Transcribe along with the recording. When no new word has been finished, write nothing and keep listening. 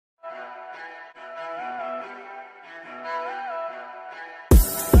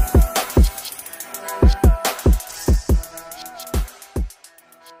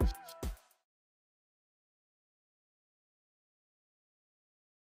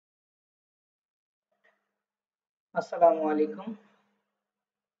Assalamu alaikum.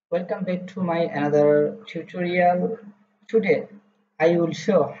 Welcome back to my another tutorial. Today I will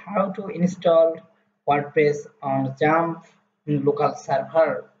show how to install WordPress on Jump in local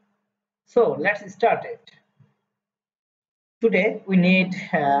server. So let's start it. Today we need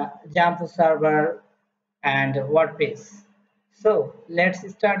Jump server and WordPress. So let's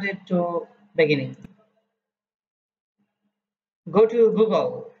start it to beginning. Go to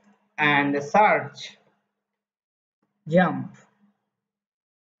Google and search Jump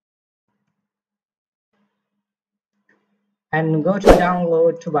and go to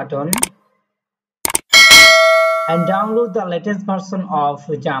download button and download the latest version of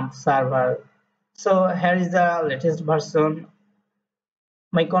Jump server. So here is the latest version.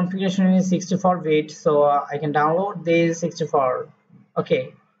 My configuration is 64-bit, so I can download this 64.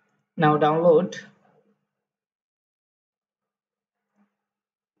 Okay, now download.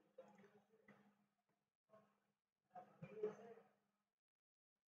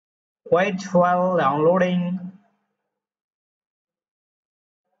 Wait while downloading.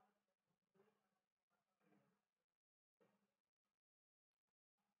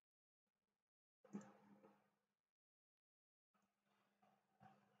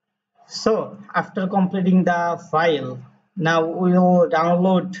 So after completing the file, now we will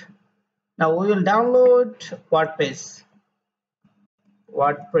download. Now we will download WordPress.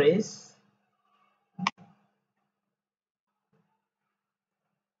 WordPress.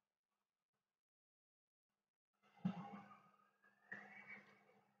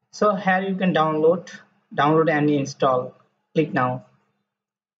 So here you can download and install. Click now.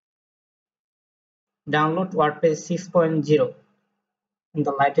 Download WordPress 6.0 in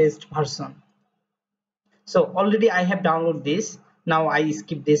the latest version. So already I have downloaded this. Now I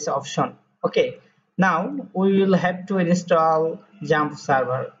skip this option. Okay, now we will have to install Jump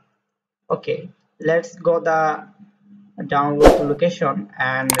server. Okay, let's go the download location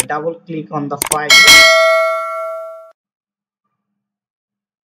and double click on the file.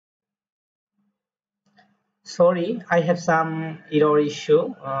 Sorry, I have some error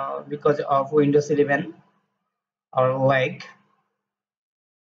issue because of Windows 11 or lag.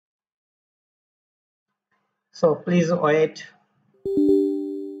 So please wait.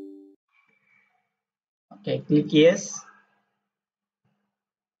 Okay, click yes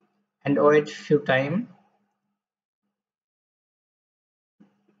and wait few time.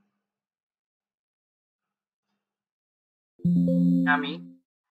 Yummy.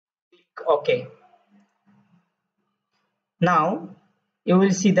 Click OK. Now you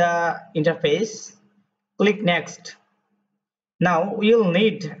will see the interface. Click next. Now you'll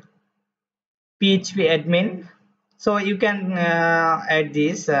need PHP admin, so you can add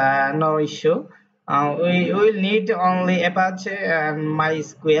this, no issue. We will need only Apache and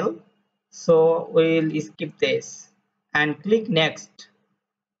MySQL, so we will skip this and click next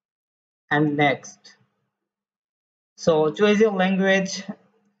and next. So choose your language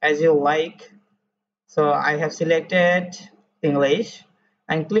as you like. So I have selected English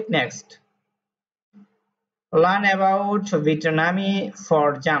and click next. Learn about Bitnami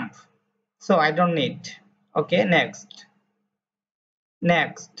for Jump. So I don't need. Okay, next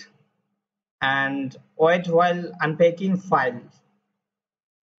and wait while unpacking file.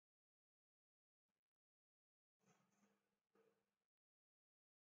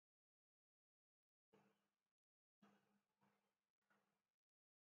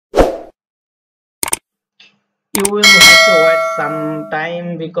 You will have to wait some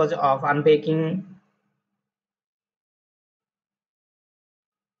time because of unpacking.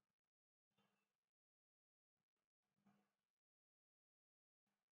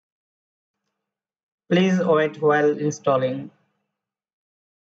 Please wait while installing.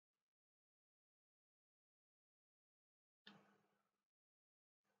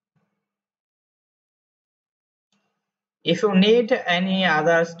 If you need any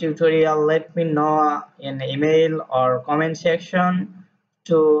other tutorial, let me know in email or comment section.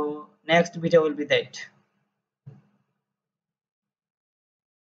 To next video will be that.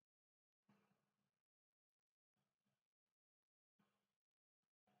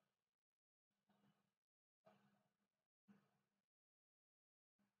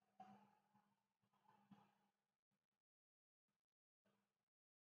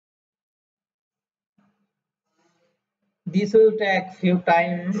 This will take few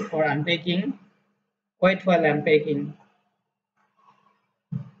time for unpacking. Wait while unpacking.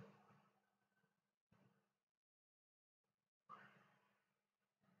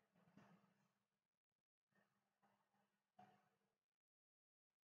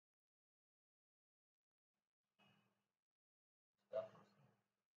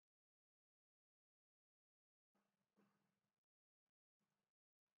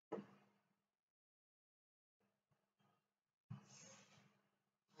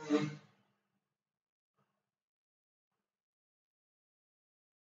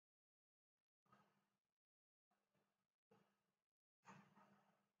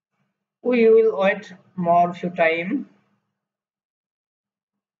 We will wait more few time.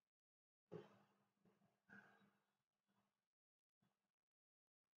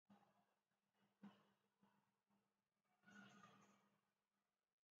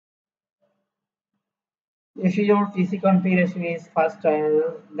 If your PC configuration is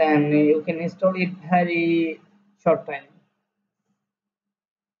faster, then you can install it very short time.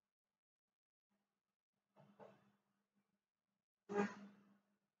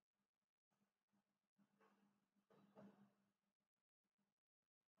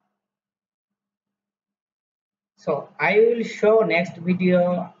 So I will show next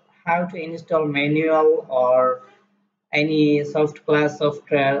video how to install manual or any soft class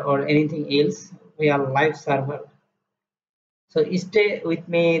software or anything else via live server. So stay with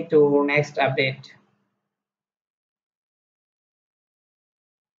me to next update.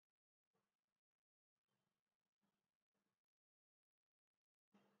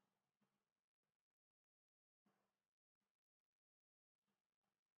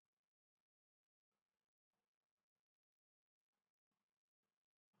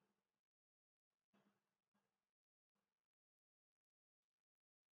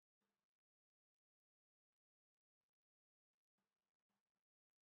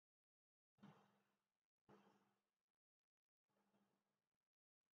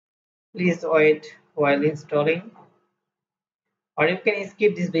 Please wait while installing, or you can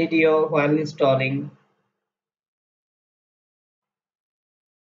skip this video while installing.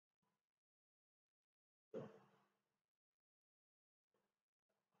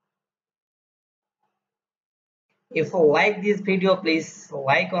 If you like this video, please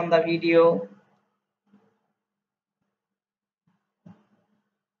like on the video.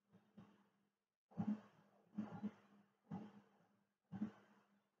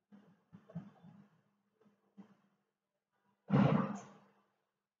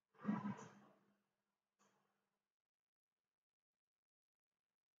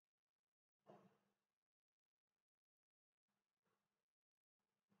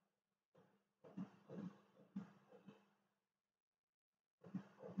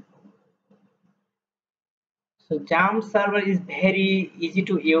 So Jam server is very easy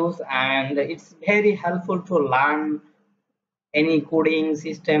to use and it's very helpful to learn any coding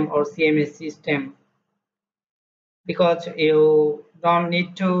system or CMS system because you don't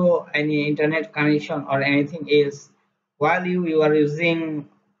need to any internet connection or anything else while you are using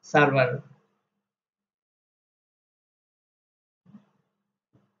server.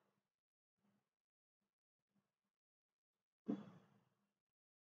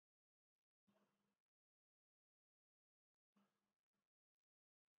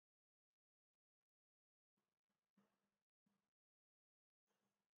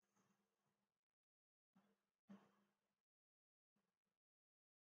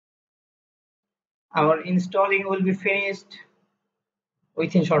 Our installing will be finished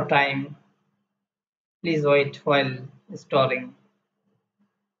within short time. Please wait while installing.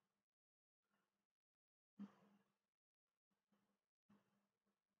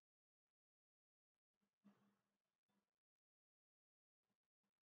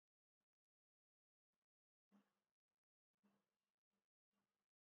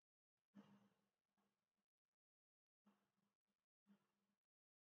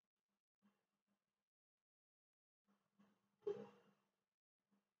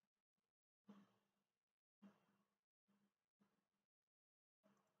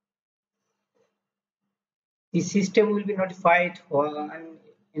 The system will be notified when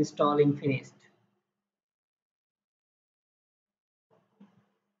installing finished.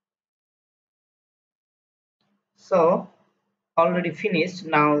 So already finished.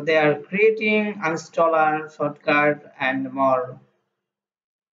 Now they are creating installer, shortcut and more.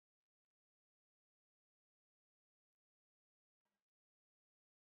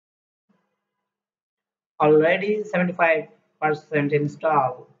 Already 75%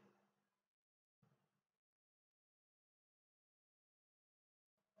 installed.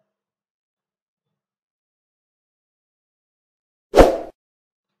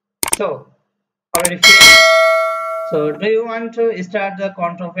 So already finished. So do you want to start the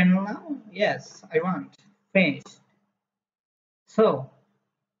control panel now? Yes, I want. Finish. So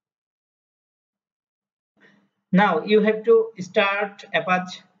now you have to start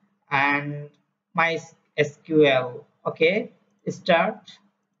Apache and MySQL. Okay, start.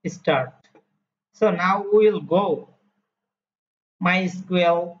 So now we will go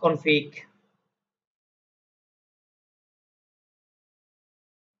MySQL config.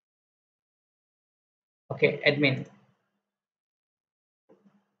 Okay, admin.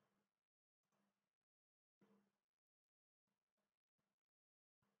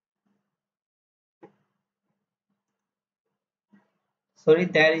 Sorry,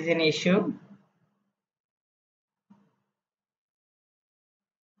 there is an issue.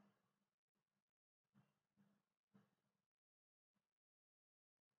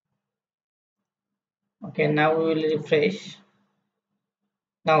 Okay, now we will refresh.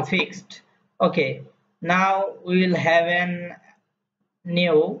 Now fixed. Okay, now we will have an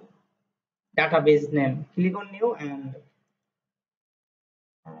new database name. Click on new and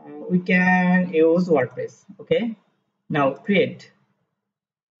we can use WordPress. Okay, now create.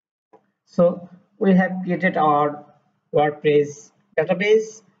 So we have created our WordPress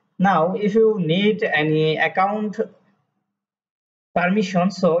database. Now if you need any account permission,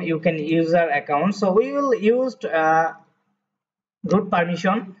 so you can use our account. So we will use root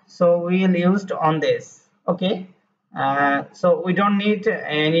permission, so we will use on this. Okay, so we don't need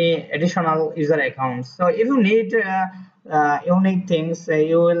any additional user accounts. So if you need unique things,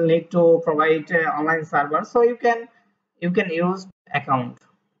 you will need to provide online server, so you can use account.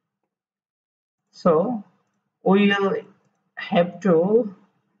 So we will have to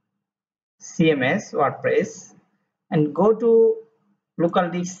CMS WordPress and go to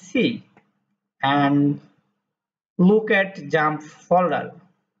localdisk C and look at jump folder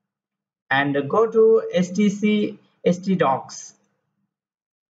and go to stc htdocs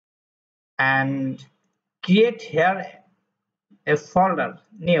and create here a folder,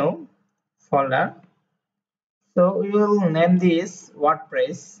 new folder. So we will name this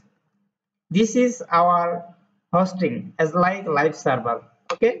WordPress. This is our hosting as like live server.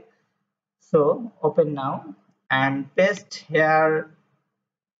 Okay, so open now and paste here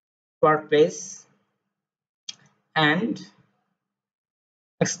WordPress and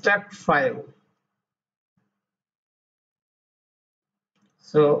extract file.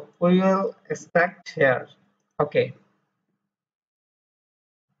 So we will extract here. Okay,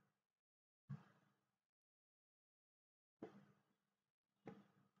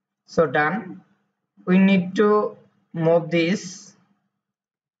 so done. We need to move this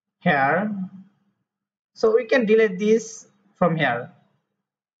here, so we can delete this from here.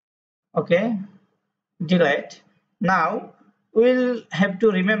 Okay, delete. Now we'll have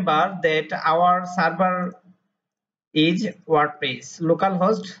to remember that our server is WordPress,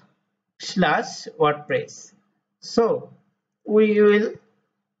 localhost slash WordPress. So we will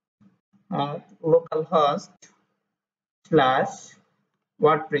localhost slash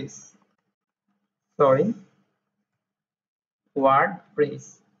WordPress, sorry,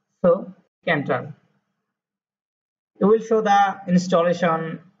 WordPress. So enter. It will show the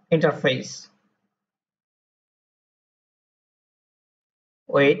installation interface.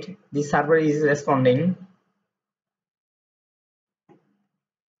 Wait, the server is responding.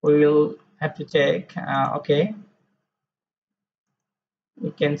 We will have to check. Okay,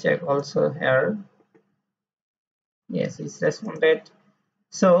 we can check also here. Yes, it's responded.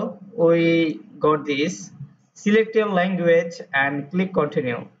 So we got this. Select your language and click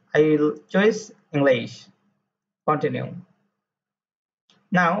continue. I will choose English. Continue.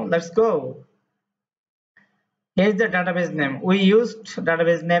 Now let's go. Here's the database name. We used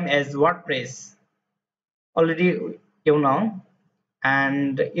database name as WordPress. Already you know.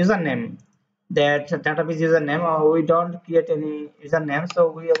 And username. That database username. We don't create any username, so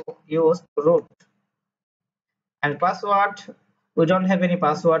we will use root. And password. We don't have any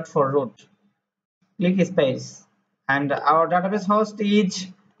password for root. Click space. And our database host is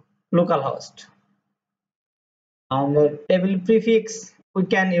localhost. And the table prefix we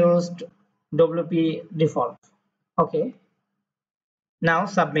can use WP default. Okay, now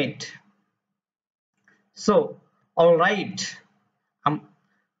submit. So all right,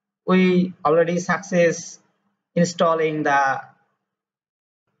 we already success installing the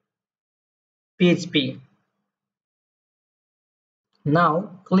PHP.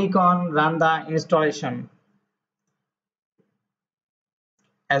 Now click on run the installation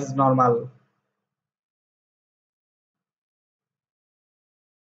as normal.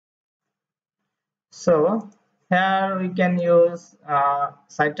 So here we can use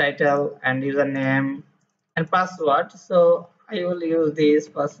site title and username and password. So I will use this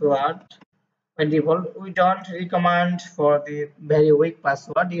password by default. We don't recommend for the very weak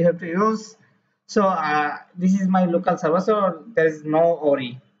password. You have to use. So this is my local server, so there is no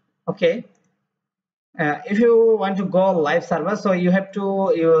worry. Okay. If you want to go live server, so you have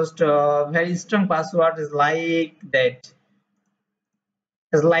to use very strong password is like that.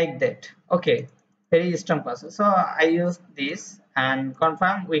 Is like that. Okay, very strong password. So I use this and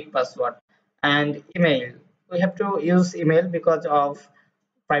confirm weak password and email. We have to use email because of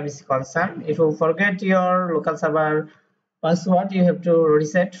privacy concern. If you forget your local server password, you have to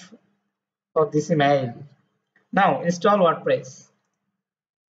reset for this email. Now install WordPress.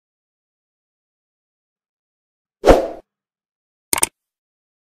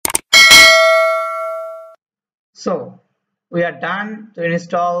 So we are done to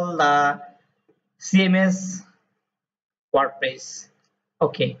install the CMS WordPress.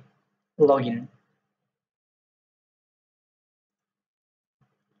 Okay, login.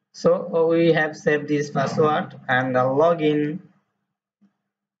 So we have saved this password and login.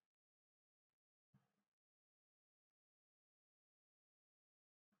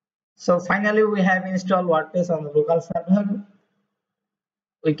 So finally we have installed WordPress on the local server.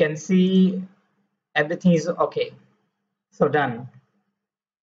 We can see everything is okay. So done.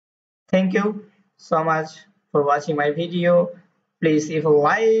 Thank you so much for watching my video. Please, if you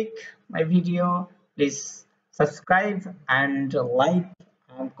like my video, please subscribe and like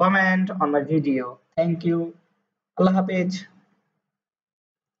and comment on my video. Thank you. Allah Hafiz.